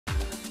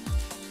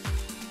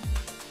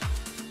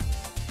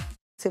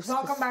Safe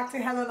Welcome space. back to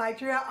Hello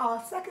Nigeria.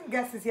 Our second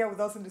guest is here with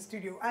us in the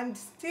studio, and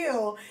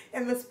still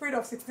in the spirit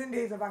of 16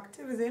 days of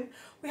activism,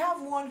 we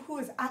have one who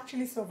has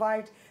actually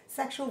survived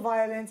sexual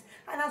violence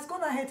and has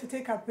gone ahead to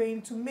take her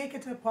pain to make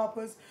it her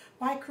purpose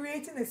by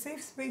creating a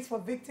safe space for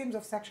victims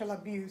of sexual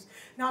abuse.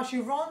 Now, she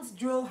runs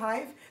Jewel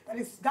Hive, that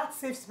is that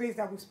safe space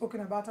that we've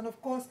spoken about, and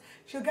of course,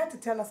 she'll get to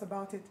tell us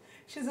about it.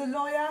 She's a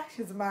lawyer,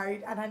 she's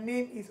married, and her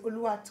name is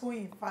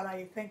Toyin.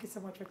 Thank you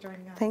so much for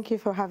joining us. Thank you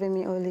for having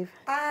me, Olive.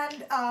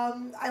 And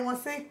I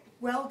must say,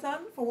 well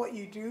done for what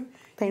you do.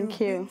 Thank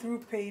you. You've been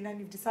through pain and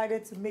you've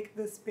decided to make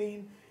this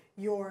pain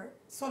your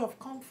sort of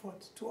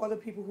comfort to other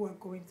people who are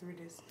going through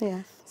this.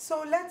 Yes.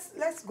 So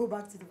let's go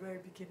back to the very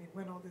beginning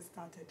when all this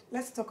started.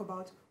 Let's talk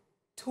about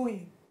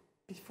Toyin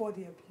before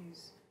the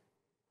abuse.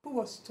 Who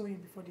was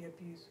Toyin before the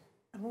abuse?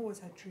 And what was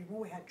her dream? What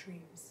were her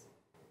dreams?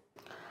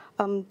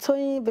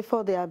 Toyin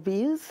before the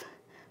abuse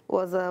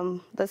was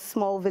the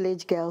small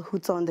village girl who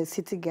turned a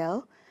city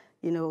girl.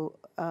 You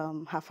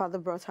know, her father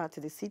brought her to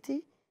the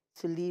city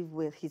to live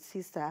with his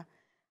sister,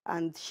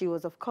 and she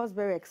was, of course,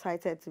 very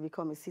excited to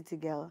become a city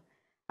girl.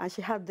 And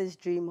she had this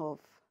dream of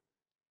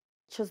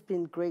just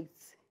being great.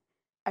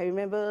 I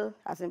remember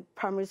as in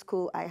primary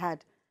school, I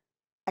had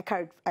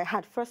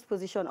first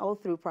position all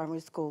through primary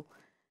school.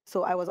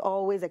 So I was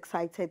always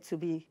excited to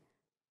be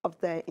up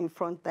there in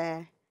front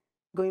there,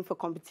 going for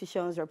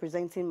competitions,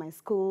 representing my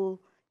school,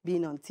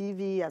 being on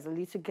TV as a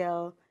little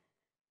girl.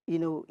 You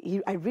know,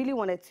 I really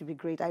wanted to be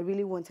great. I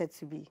really wanted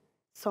to be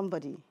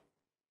somebody.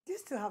 Do you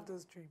still have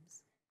those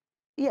dreams?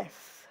 Yes.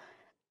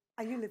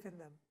 Are you living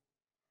them?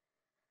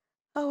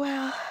 Oh,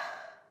 well,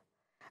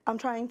 I'm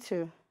trying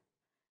to.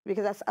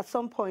 Because at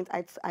some point,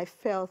 I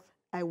felt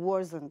I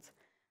wasn't.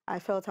 I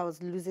felt I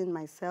was losing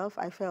myself.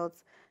 I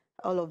felt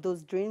all of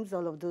those dreams,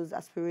 all of those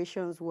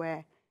aspirations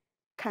were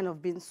kind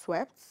of being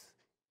swept.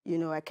 You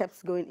know, I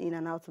kept going in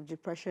and out of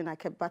depression. I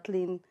kept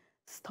battling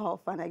stuff,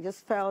 and I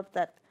just felt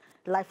that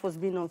life was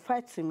being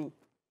unfair to me,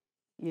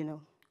 you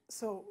know.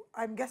 So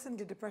I'm guessing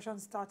the depression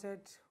started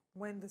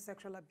when the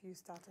sexual abuse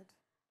started?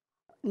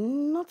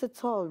 Not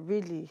at all,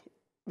 really,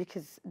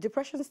 because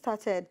depression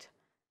started,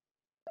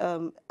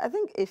 I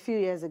think, a few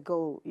years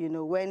ago, you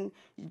know, when,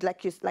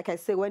 like I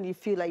say, when you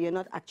feel like you're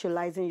not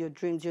actualizing your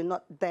dreams, you're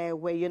not there,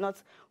 where you're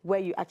not where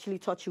you actually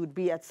thought you would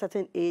be at a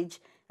certain age,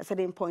 a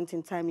certain point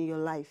in time in your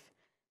life.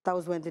 That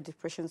was when the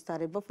depression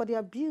started. But for the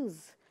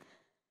abuse,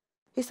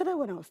 it started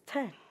when I was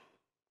 10.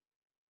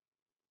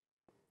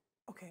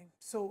 Okay,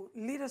 so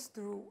lead us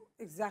through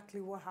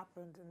exactly what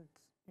happened and,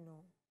 you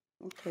know,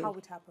 how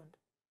it happened.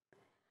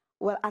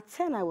 Well, at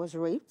 10, I was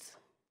raped.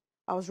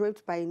 I was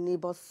raped by a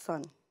neighbor's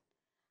son.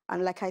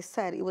 And like I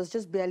said, it was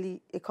just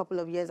barely a couple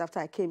of years after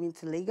I came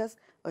into Lagos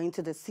or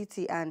into the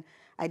city, and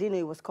I didn't know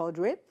it was called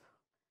rape.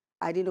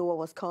 I didn't know what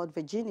was called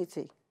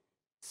virginity.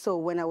 So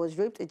when I was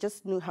raped, I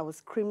just knew I was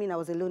screaming. I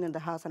was alone in the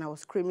house, and I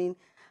was screaming.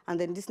 And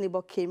then this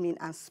neighbor came in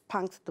and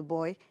spanked the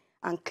boy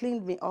and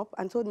cleaned me up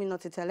and told me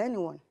not to tell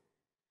anyone.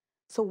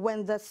 So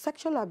when the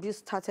sexual abuse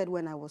started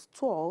when I was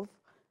 12,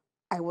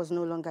 I was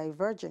no longer a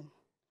virgin.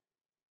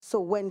 So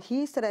when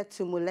he started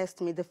to molest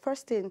me, the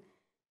first thing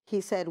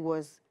he said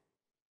was,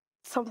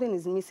 something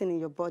is missing in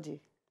your body.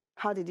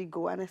 How did it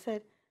go? And I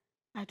said,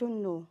 I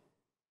don't know.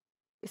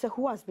 He said,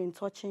 who has been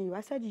touching you?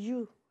 I said,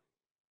 you,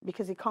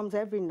 because it comes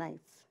every night.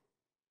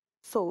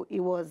 So it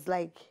was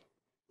like,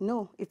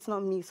 no, it's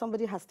not me.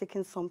 Somebody has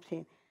taken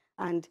something,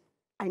 and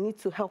I need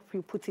to help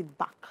you put it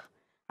back.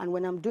 And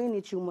when I'm doing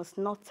it, you must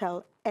not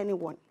tell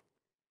anyone.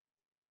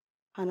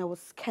 And I was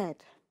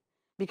scared,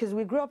 because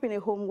we grew up in a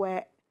home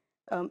where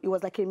it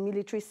was like a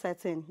military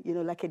setting, you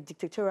know, like a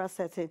dictatorial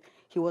setting.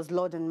 He was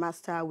Lord and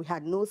Master. We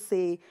had no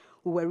say.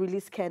 We were really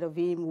scared of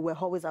him. We were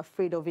always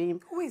afraid of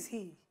him. Who is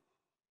he?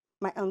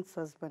 My aunt's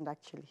husband,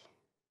 actually.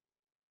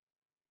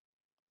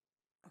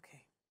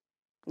 Okay.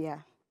 Yeah.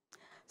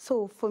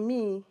 So for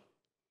me,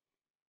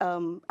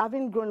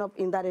 having grown up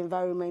in that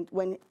environment,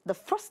 when the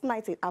first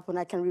night it happened,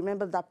 I can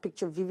remember that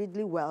picture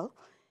vividly well.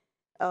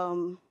 A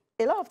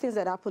lot of things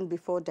had happened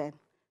before then.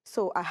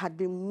 So I had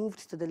been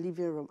moved to the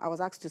living room. I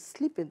was asked to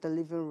sleep in the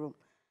living room.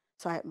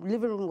 So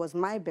living room was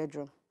my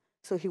bedroom.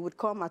 So he would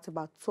come at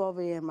about 12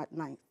 a.m. at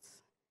night.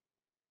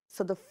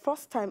 So the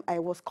first time I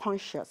was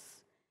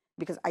conscious,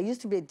 because I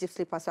used to be a deep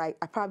sleeper, so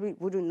I probably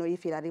wouldn't know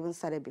if it had even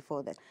started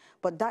before then.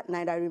 But that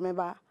night, I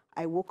remember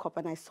I woke up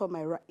and I saw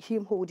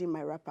him holding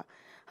my wrapper.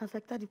 I was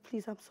like, Daddy,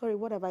 please, I'm sorry,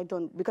 what have I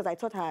done? Because I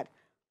thought I had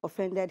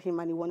offended him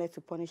and he wanted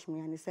to punish me.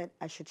 And he said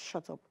I should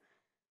shut up.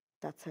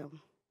 That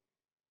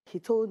he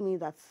told me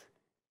that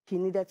he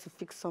needed to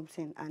fix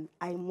something and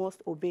I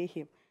must obey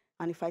him.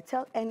 And if I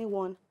tell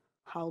anyone,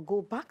 I'll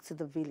go back to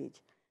the village.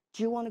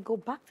 Do you want to go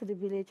back to the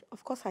village?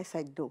 Of course, I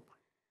said no.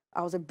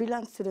 I was a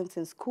brilliant student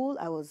in school.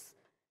 I was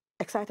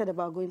excited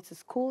about going to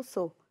school.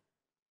 So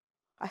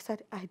I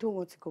said, I don't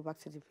want to go back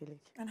to the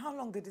village. And how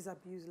long did this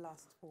abuse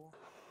last for?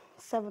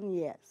 7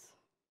 years.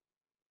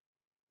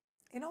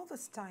 In all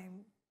this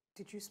time,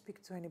 did you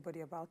speak to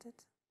anybody about it?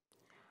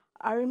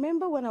 I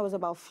remember when I was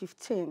about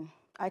 15,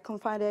 I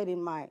confided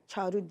in my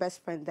childhood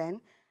best friend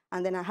then,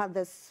 and then I had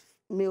this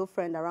male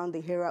friend around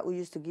the area who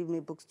used to give me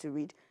books to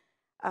read.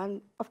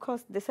 And of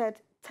course, they said,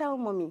 tell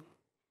mommy.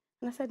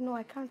 And I said, no,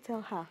 I can't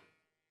tell her.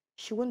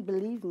 She won't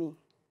believe me.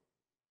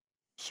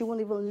 She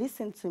won't even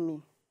listen to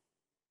me.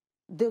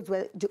 Those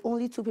were the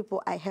only two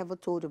people I ever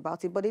told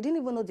about it, but they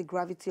didn't even know the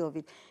gravity of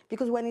it.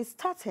 Because when it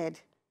started,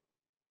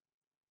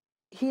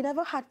 he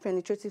never had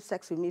penetrative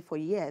sex with me for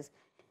years.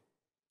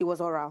 It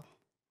was oral.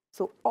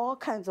 So all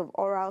kinds of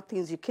oral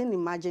things you can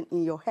imagine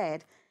in your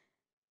head,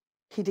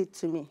 he did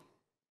to me.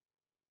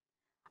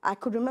 I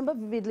could remember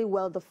vividly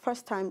well the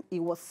first time it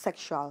was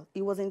sexual.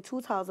 It was in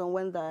 2000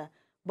 when the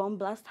bomb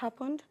blast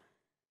happened,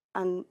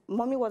 and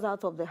mommy was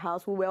out of the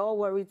house. We were all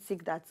worried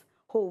sick that,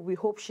 oh, we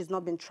hope she's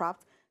not been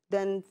trapped.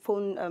 Then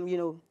phone,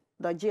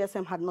 the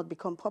GSM had not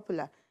become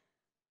popular.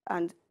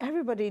 And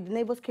everybody, the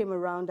neighbors came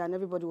around and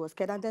everybody was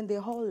scared. And then they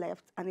all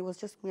left and it was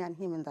just me and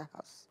him in the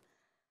house.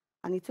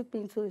 And he took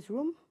me into his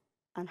room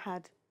and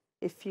had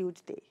a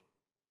field day.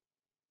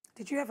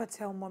 Did you ever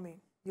tell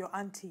mommy, your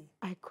auntie?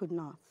 I could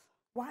not.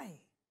 Why?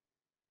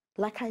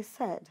 Like I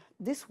said,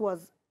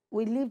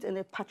 we lived in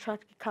a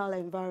patriarchal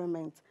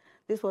environment.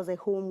 This was a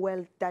home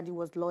where daddy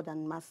was Lord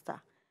and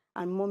Master.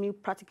 And mommy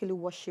practically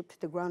worshipped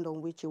the ground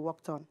on which he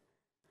walked on.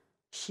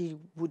 She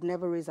would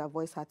never raise her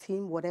voice at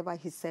him. Whatever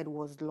he said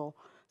was law.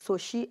 So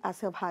she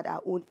herself had her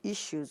own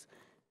issues.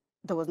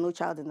 There was no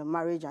child in the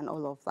marriage and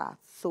all of that.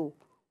 So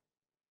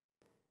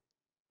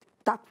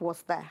that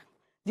was there.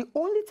 The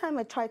only time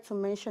I tried to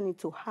mention it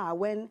to her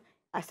when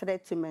I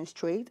started to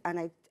menstruate,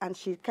 and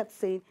she kept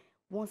saying,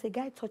 once a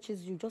guy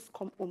touches you, just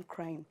come home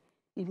crying.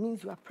 It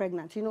means you are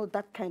pregnant. You know,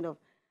 that kind of.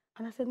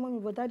 And I said, Mommy,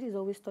 but daddy is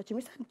always touching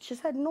me. She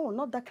said, no,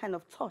 not that kind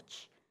of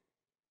touch.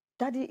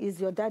 Daddy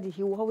is your daddy.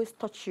 He will always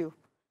touch you.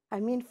 I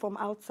mean, from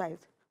outside.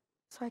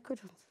 So I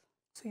couldn't.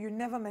 So you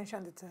never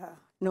mentioned it to her?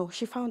 No,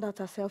 she found out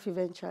herself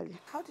eventually.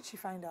 How did she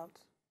find out?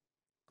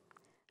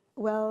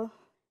 Well,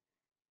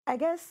 I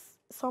guess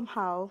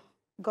somehow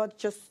God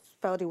just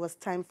felt it was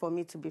time for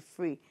me to be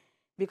free.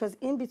 Because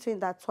in between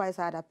that, twice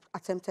I had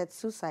attempted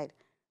suicide.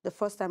 The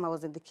first time I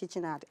was in the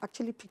kitchen, I had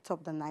actually picked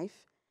up the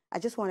knife. I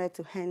just wanted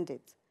to hand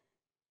it.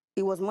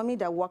 It was mommy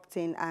that walked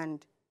in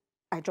and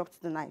I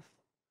dropped the knife.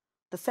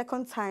 The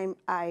second time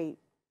I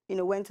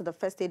went to the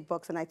first aid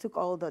box and I took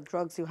all the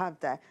drugs you have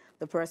there,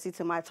 the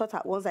paracetamol. I thought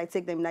that once I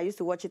take them, and I used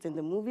to watch it in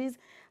the movies,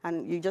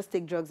 and you just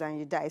take drugs and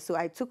you die. So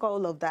I took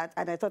all of that,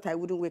 and I thought I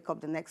wouldn't wake up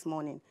the next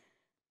morning.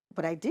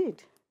 But I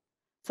did.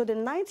 So the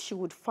night she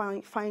would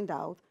find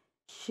out,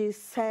 she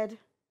said,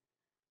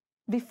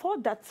 before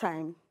that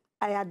time,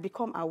 I had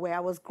become aware. I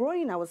was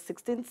growing. I was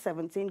 16,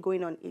 17,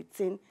 going on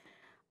 18,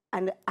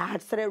 and I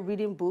had started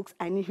reading books.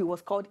 I knew he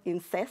was called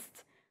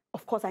incest.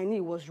 Of course, I knew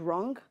it was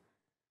wrong,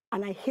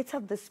 and I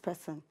hated this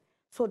person.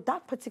 So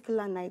that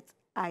particular night,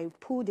 I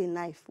pulled a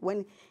knife.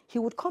 When he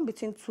would come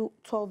between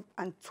 12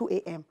 and 2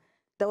 a.m.,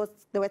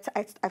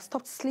 I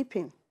stopped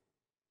sleeping,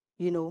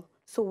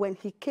 So when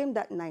he came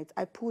that night,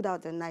 I pulled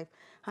out the knife,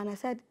 and I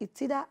said,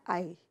 it's either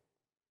I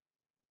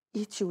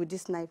eat you with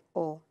this knife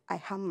or I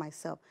harm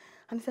myself.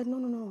 And he said, no,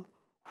 no, no.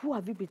 Who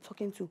have you been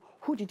talking to?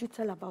 Who did you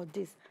tell about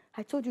this?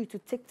 I told you it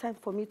would take time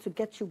for me to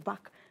get you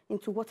back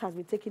into what has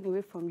been taken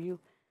away from you.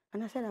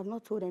 And I said, I've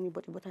not told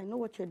anybody, but I know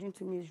what you're doing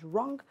to me is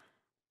wrong,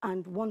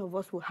 and one of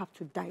us will have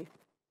to die.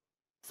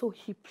 So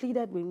he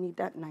pleaded with me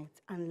that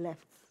night and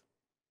left.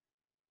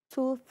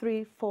 2,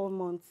 3, 4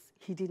 months,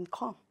 he didn't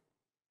come,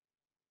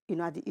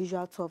 at the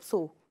usual 12.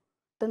 So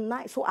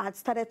I had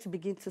started to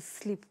begin to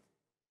sleep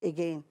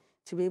again,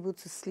 to be able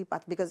to sleep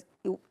because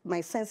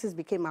my senses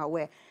became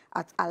aware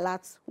at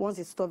alert. Once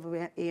it's 12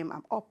 a.m.,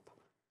 I'm up.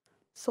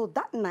 So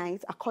that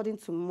night, according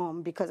to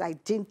mom, because I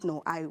didn't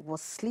know, I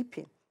was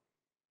sleeping.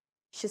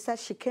 She said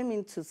she came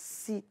in to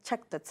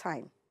check the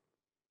time.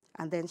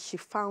 And then she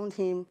found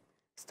him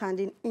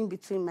standing in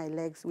between my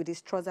legs with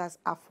his trousers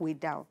halfway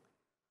down.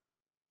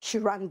 She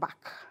ran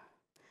back.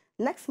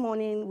 Next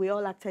morning, we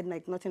all acted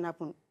like nothing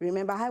happened.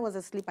 Remember, I was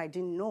asleep, I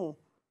didn't know.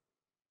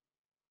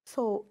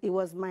 So it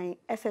was my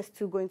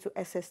SS2 going to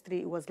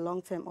SS3. It was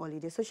long-term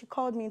holiday. So she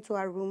called me into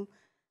her room,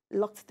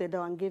 locked the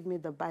door, and gave me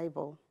the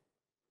Bible.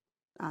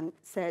 And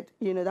said,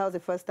 that was the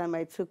first time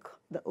I took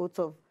the oath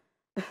of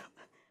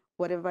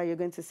whatever you're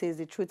going to say is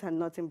the truth and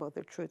nothing but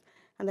the truth.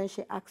 And then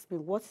she asked me,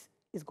 what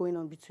is going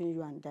on between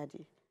you and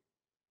daddy?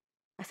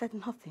 I said,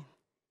 nothing.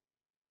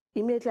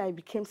 Immediately, I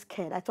became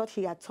scared. I thought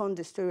he had turned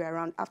the story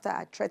around after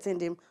I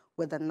threatened him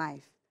with a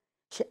knife.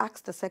 She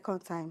asked the second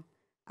time,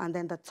 and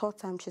then the third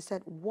time, she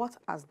said, what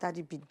has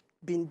daddy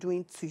been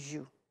doing to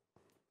you?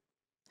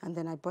 And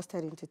then I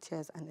busted into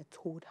tears, and I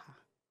told her.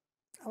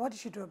 And what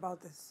did she do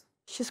about this?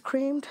 She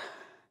screamed.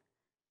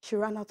 She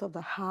ran out of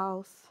the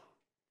house.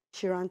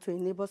 She ran to a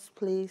neighbor's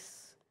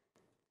place.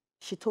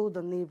 She told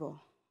the neighbor.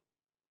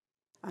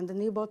 And the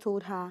neighbor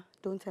told her,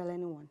 don't tell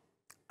anyone.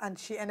 And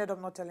she ended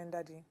up not telling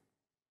daddy?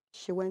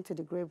 She went to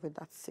the grave with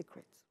that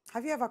secret.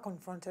 Have you ever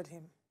confronted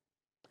him?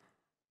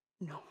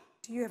 No.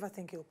 Do you ever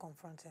think you'll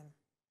confront him?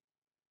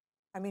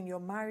 I mean, you're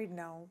married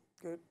now,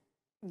 you're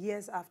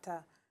years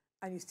after,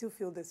 and you still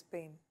feel this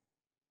pain.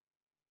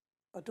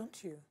 Or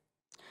don't you?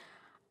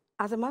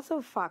 As a matter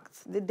of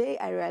fact, the day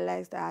I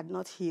realized I had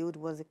not healed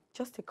was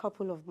just a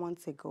couple of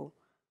months ago.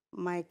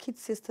 My kid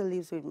sister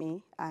lives with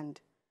me, and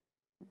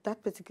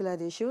that particular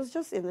day, she was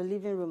just in the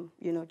living room,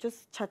 you know,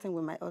 just chatting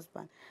with my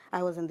husband.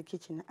 I was in the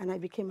kitchen, and I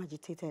became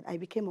agitated. I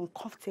became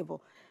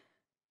uncomfortable,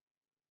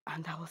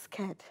 and I was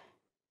scared.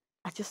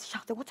 I just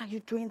shouted, "What are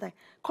you doing there?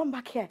 Come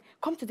back here.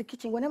 Come to the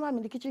kitchen. Whenever I'm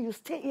in the kitchen, you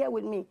stay here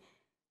with me."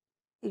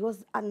 It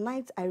was at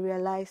night I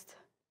realized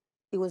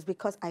it was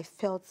because I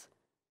felt,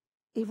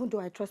 even though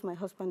I trust my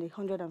husband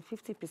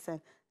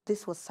 150%,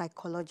 this was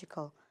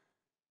psychological.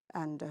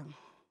 And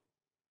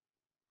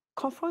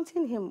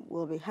confronting him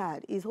will be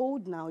hard. He's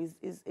old now.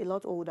 He's a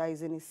lot older.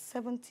 He's in his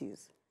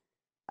 70s.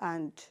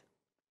 And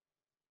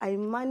I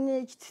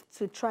managed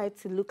to try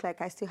to look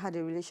like I still had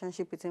a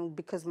relationship with him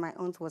because my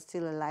aunt was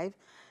still alive.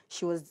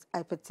 She was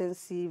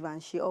hypertensive,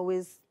 and she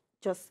always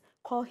just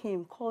call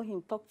him,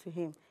 talk to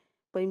him.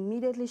 But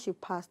immediately she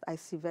passed, I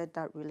severed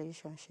that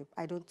relationship.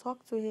 I don't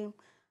talk to him.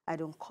 I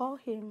don't call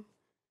him.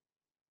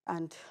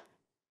 And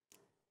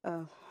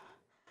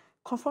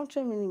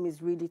confronting him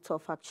is really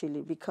tough,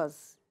 actually,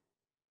 because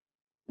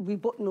we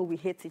both know we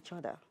hate each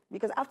other.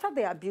 Because after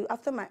the abuse,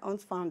 after my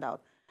aunt found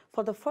out,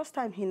 for the first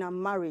time in our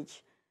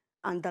marriage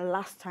and the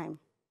last time,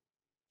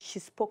 she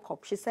spoke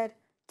up. She said,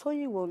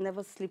 "Toyin will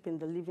never sleep in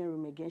the living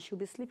room again. She'll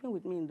be sleeping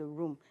with me in the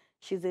room.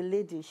 She's a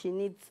lady. She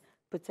needs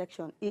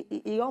protection."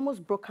 He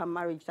almost broke her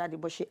marriage that day,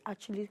 but she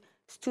actually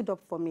stood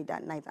up for me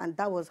that night. And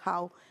that was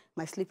how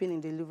my sleeping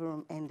in the living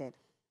room ended.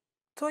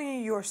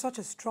 Toyin, you're such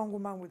a strong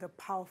woman with a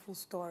powerful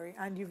story,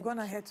 and you've gone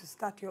ahead to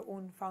start your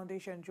own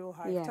foundation, Jewel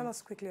Hive. Yeah. Tell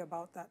us quickly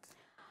about that.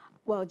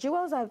 Well,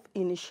 Jewel's Hive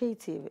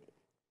initiative,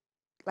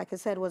 like I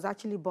said, was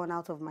actually born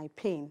out of my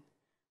pain,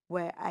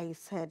 where I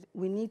said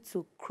we need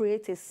to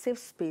create a safe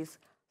space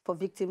for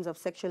victims of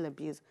sexual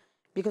abuse.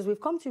 Because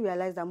we've come to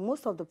realize that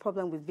most of the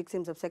problem with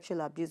victims of sexual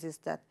abuse is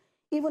that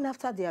even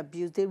after the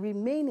abuse, they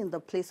remain in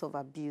the place of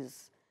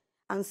abuse.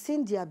 And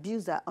seeing the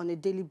abuser on a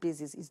daily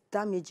basis is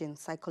damaging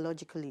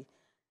psychologically.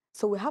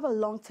 So we have a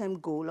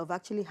long-term goal of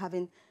actually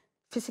having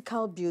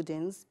physical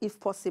buildings, if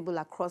possible,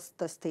 across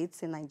the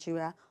states in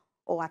Nigeria,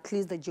 or at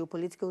least the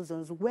geopolitical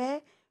zones,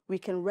 where we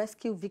can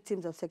rescue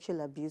victims of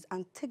sexual abuse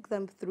and take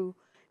them through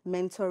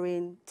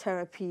mentoring,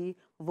 therapy,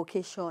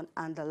 vocation,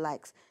 and the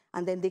likes.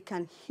 And then they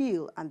can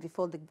heal and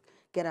before they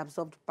get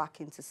absorbed back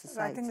into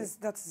society. I think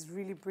that's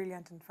really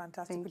brilliant and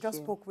fantastic. We just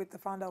spoke with the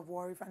founder of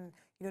Warif, and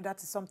you know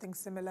that is something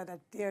similar that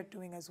they're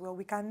doing as well.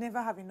 We can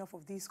never have enough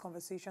of these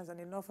conversations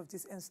and enough of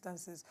these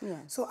instances.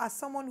 Yes. So as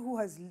someone who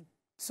has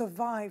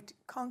survived,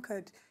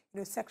 conquered, you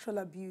know, sexual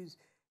abuse,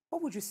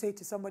 what would you say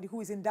to somebody who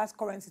is in that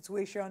current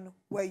situation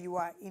where you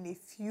are in a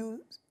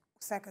few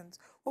seconds?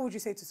 What would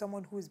you say to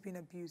someone who has been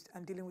abused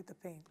and dealing with the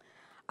pain?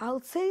 I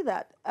would say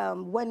that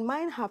when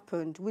mine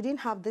happened, we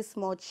didn't have this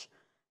much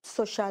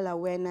social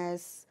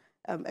awareness,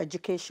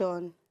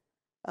 education,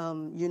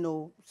 you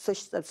know,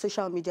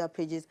 social media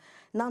pages.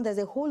 Now there's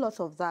a whole lot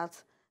of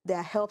that. There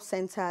are help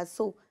centers.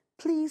 So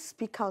please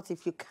speak out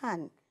if you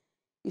can.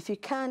 If you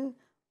can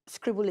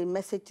scribble a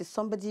message to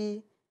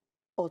somebody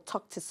or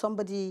talk to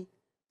somebody,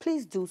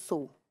 please do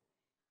so.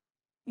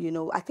 You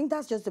know, I think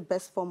that's just the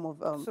best form of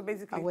so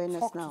basically, awareness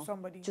talk now. To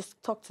somebody.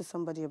 Just talk to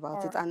somebody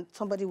about it, and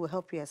somebody will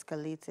help you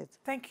escalate it.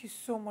 Thank you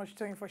so much,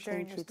 Toyin, for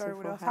sharing your story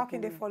with us. How can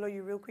they follow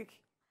you real quick?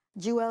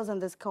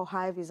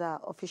 Jewels_Hive is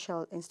our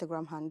official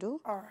Instagram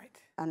handle. All right.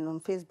 And on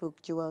Facebook,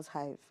 Jewels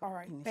Hive. All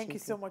right. Thank you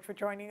so much for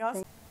joining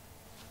us.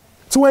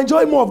 To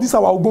enjoy more of these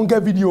our Ogbonge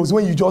videos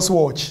when you just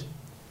watch,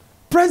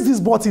 press this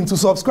button to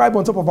subscribe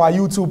on top of our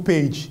YouTube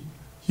page.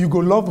 You go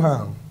love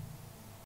her.